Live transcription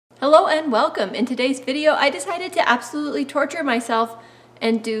Hello and welcome. In today's video, I decided to absolutely torture myself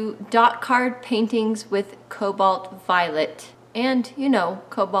and do dot card paintings with Cobalt Violet. And, you know,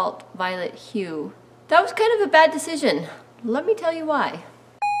 Cobalt Violet hue. That was kind of a bad decision. Let me tell you why.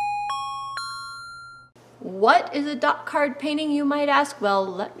 What is a dot card painting, you might ask? Well,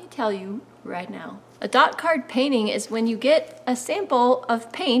 let me tell you right now. A dot card painting is when you get a sample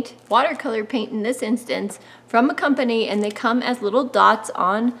of paint, watercolor paint in this instance, from a company and they come as little dots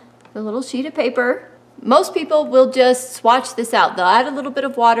on the little sheet of paper. Most people will just swatch this out. They'll add a little bit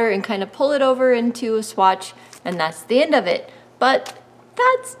of water and kind of pull it over into a swatch, and that's the end of it. But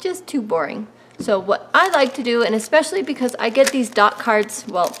that's just too boring. So what I like to do, and especially because I get these dot cards,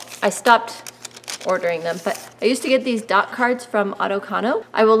 well, I stopped ordering them, but I used to get these dot cards from Alkali.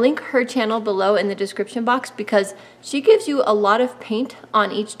 I will link her channel below in the description box because she gives you a lot of paint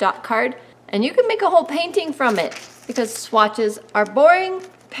on each dot card, and you can make a whole painting from it because swatches are boring.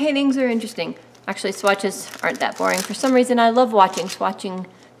 Paintings are interesting. Actually, swatches aren't that boring. For some reason, I love watching swatching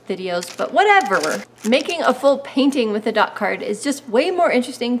videos, but whatever. Making a full painting with a dot card is just way more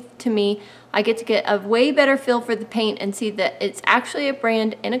interesting to me. I get to get a way better feel for the paint and see that it's actually a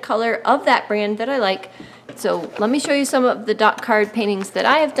brand and a color of that brand that I like. So let me show you some of the dot card paintings that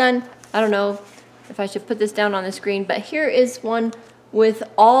I have done. I don't know if I should put this down on the screen, but here is one with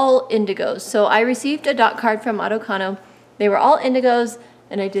all indigos. So I received a dot card from Alkali. They were all indigos,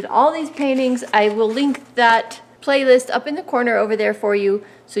 and I did all these paintings. I will link that playlist up in the corner over there for you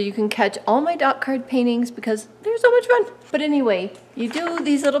so you can catch all my dot card paintings because they're so much fun. But anyway, you do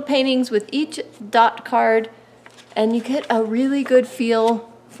these little paintings with each dot card and you get a really good feel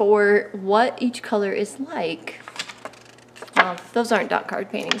for what each color is like. Well, those aren't dot card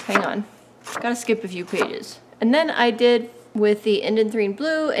paintings, hang on. Gotta skip a few pages. And then I did with the Indanthrene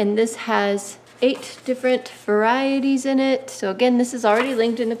Blue, and this has 8 different varieties in it. So again, this is already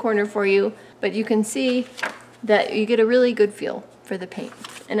linked in the corner for you, but you can see that you get a really good feel for the paint.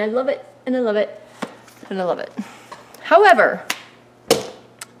 And I love it, and I love it, and I love it. However,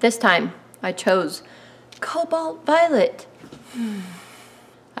 this time I chose Cobalt Violet.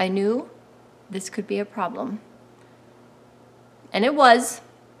 I knew this could be a problem. And it was,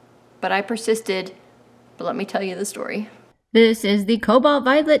 but I persisted. But let me tell you the story. This is the Cobalt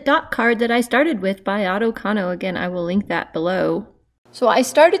Violet dot card that I started with by Alkali. Again, I will link that below. So I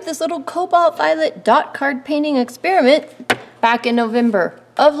started this little Cobalt Violet dot card painting experiment back in November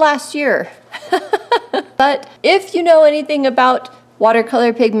of last year. But if you know anything about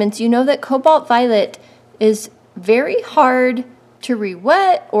watercolor pigments, you know that Cobalt Violet is very hard to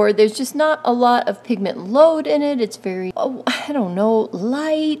re-wet, or there's just not a lot of pigment load in it. It's very, oh, I don't know,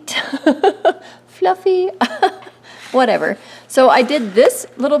 light, fluffy. Whatever. So I did this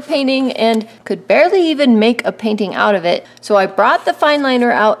little painting and could barely even make a painting out of it. So I brought the fine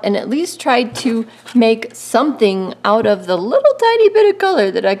liner out and at least tried to make something out of the little tiny bit of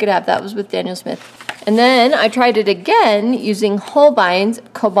color that I could have. That was with Daniel Smith. And then I tried it again using Holbein's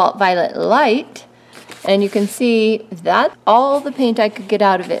Cobalt Violet Light. And you can see that's all the paint I could get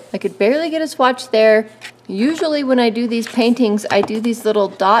out of it. I could barely get a swatch there. Usually when I do these paintings, I do these little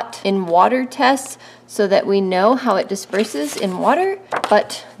dot in water tests so that we know how it disperses in water,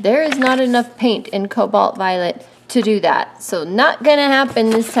 but there is not enough paint in Cobalt Violet to do that. So not gonna happen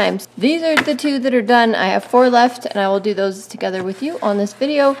this time. These are the 2 that are done. I have 4 left and I will do those together with you on this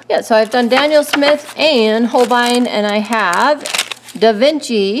video. Yeah, so I've done Daniel Smith and Holbein, and I have Da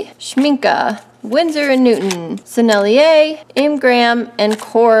Vinci, Schminke, Winsor & Newton, Sennelier, Graham, and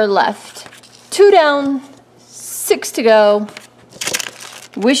Core left. 2 down, 6 to go.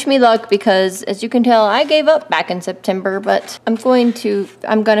 Wish me luck because, as you can tell, I gave up back in September, but I'm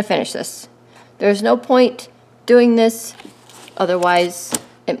gonna finish this. There's no point doing this, otherwise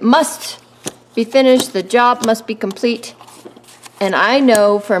it must be finished, the job must be complete. And I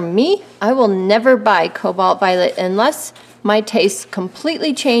know for me, I will never buy Cobalt Violet unless my tastes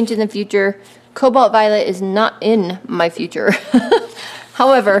completely change in the future. Cobalt Violet is not in my future.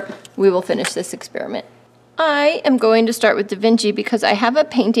 However, we will finish this experiment. I am going to start with Da Vinci because I have a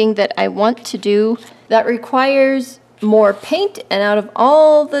painting that I want to do that requires more paint, and out of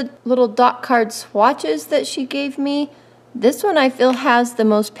all the little dot card swatches that she gave me, this one I feel has the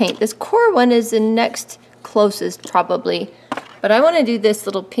most paint. This Core one is the next closest probably, but I want to do this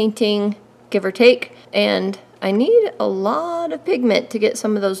little painting, give or take, and I need a lot of pigment to get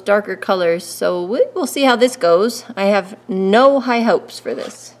some of those darker colors, so we'll see how this goes. I have no high hopes for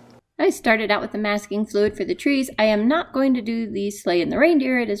this. I started out with the masking fluid for the trees. I am not going to do the sleigh and the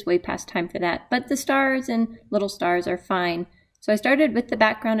reindeer. It is way past time for that. But the stars and little stars are fine. So I started with the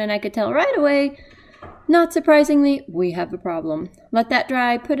background and I could tell right away Not surprisingly, we have a problem. Let that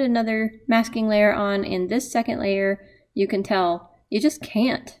dry, put another masking layer on, and this second layer, you can tell, you just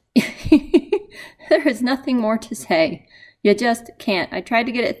can't. There is nothing more to say. You just can't. I tried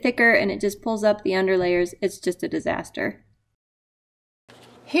to get it thicker and it just pulls up the underlayers. It's just a disaster.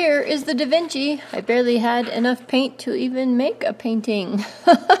 Here is the Da Vinci. I barely had enough paint to even make a painting.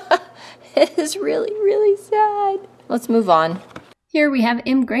 It is really, really sad. Let's move on. Here we have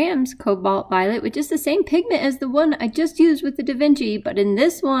M. Graham's Cobalt Violet, which is the same pigment as the one I just used with the Da Vinci, but in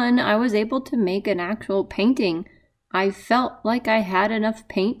this one, I was able to make an actual painting. I felt like I had enough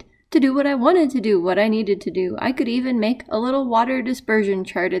paint to do what I wanted to do, what I needed to do. I could even make a little water dispersion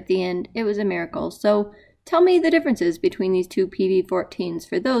chart at the end. It was a miracle. So tell me the differences between these two PV14s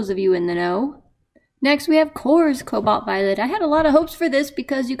for those of you in the know. Next, we have Core's Cobalt Violet. I had a lot of hopes for this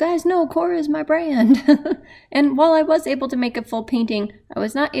because you guys know Core is my brand. And while I was able to make a full painting, I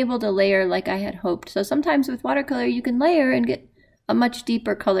was not able to layer like I had hoped. So sometimes with watercolor, you can layer and get a much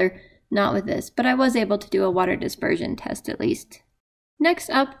deeper color. Not with this, but I was able to do a water dispersion test at least. Next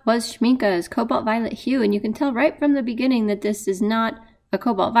up was Schminka's Cobalt Violet Hue, and you can tell right from the beginning that this is not a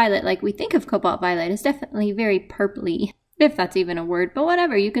Cobalt Violet like we think of Cobalt Violet. It's definitely very purpley, if that's even a word, but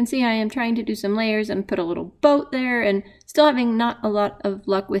whatever. You can see I am trying to do some layers and put a little boat there, and still having not a lot of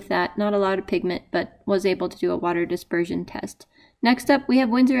luck with that, not a lot of pigment, but was able to do a water dispersion test. Next up, we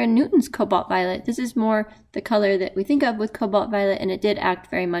have Winsor & Newton's Cobalt Violet. This is more the color that we think of with Cobalt Violet, and it did act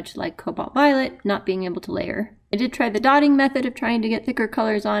very much like Cobalt Violet, not being able to layer. I did try the dotting method of trying to get thicker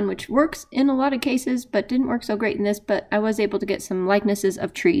colors on, which works in a lot of cases, but didn't work so great in this, but I was able to get some likenesses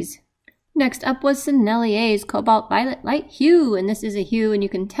of trees. Next up was Sennelier's Cobalt Violet Light Hue, and this is a hue, and you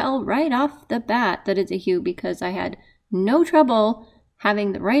can tell right off the bat that it's a hue because I had no trouble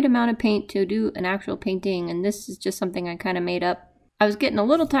having the right amount of paint to do an actual painting, and this is just something I kind of made up. I was getting a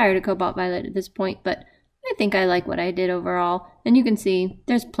little tired of Cobalt Violet at this point, but I think I like what I did overall. And you can see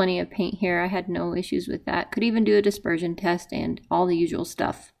there's plenty of paint here. I had no issues with that. Could even do a dispersion test and all the usual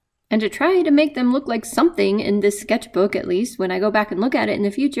stuff. And to try to make them look like something in this sketchbook, at least, when I go back and look at it in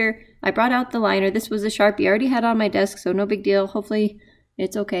the future, I brought out the liner. This was a Sharpie I already had on my desk, so no big deal. Hopefully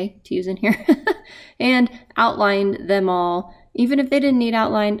it's okay to use in here. And outlined them all. Even if they didn't need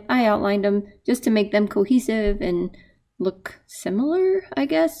outlined, I outlined them just to make them cohesive and look similar, I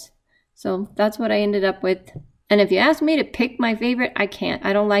guess. So that's what I ended up with. And if you ask me to pick my favorite, I can't.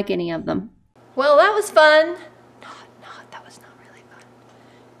 I don't like any of them. Well, that was fun. That was not really fun.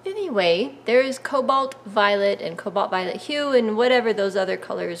 Anyway, there's Cobalt Violet and Cobalt Violet Hue and whatever those other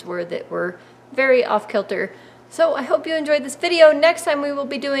colors were that were very off-kilter. So I hope you enjoyed this video. Next time we will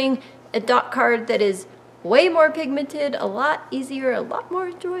be doing a dot card that is way more pigmented, a lot easier, a lot more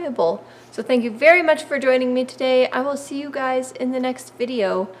enjoyable. So thank you very much for joining me today. I will see you guys in the next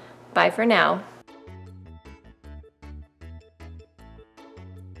video. Bye for now.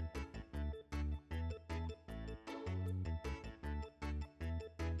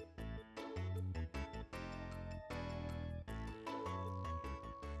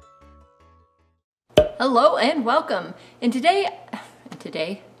 Hello and welcome. And today,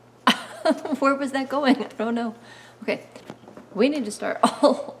 where was that going? I don't know. Okay, we need to start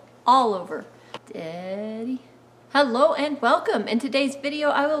all over. Daddy. Hello and welcome. In today's video,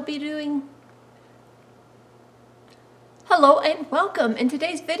 I will be doing... Hello and welcome. In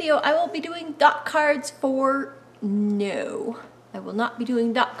today's video, I will be doing dot cards for... No. I will not be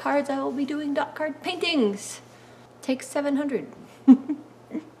doing dot cards. I will be doing dot card paintings. Take 700.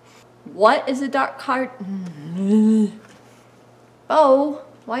 What is a dot card? Oh,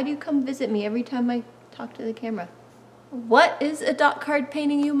 why do you come visit me every time I talk to the camera? What is a dot card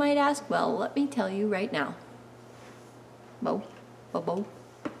painting, you might ask? Well, let me tell you right now. Bo, bo, bo,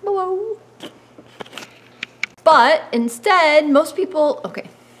 bo, bo. But instead, most people, okay,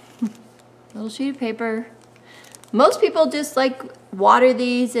 little sheet of paper. Most people just like water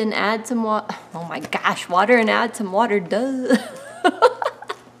these and add some water. Oh my gosh, water and add some water, duh.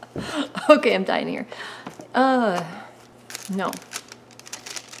 Okay, I'm dying here. No.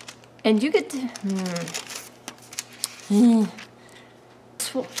 And you get to, Oh,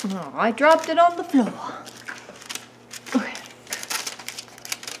 I dropped it on the floor. Okay.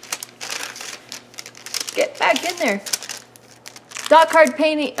 Get back in there. Dot card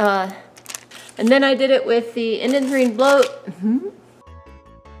painting, and then I did it with the Indian Green Bloat.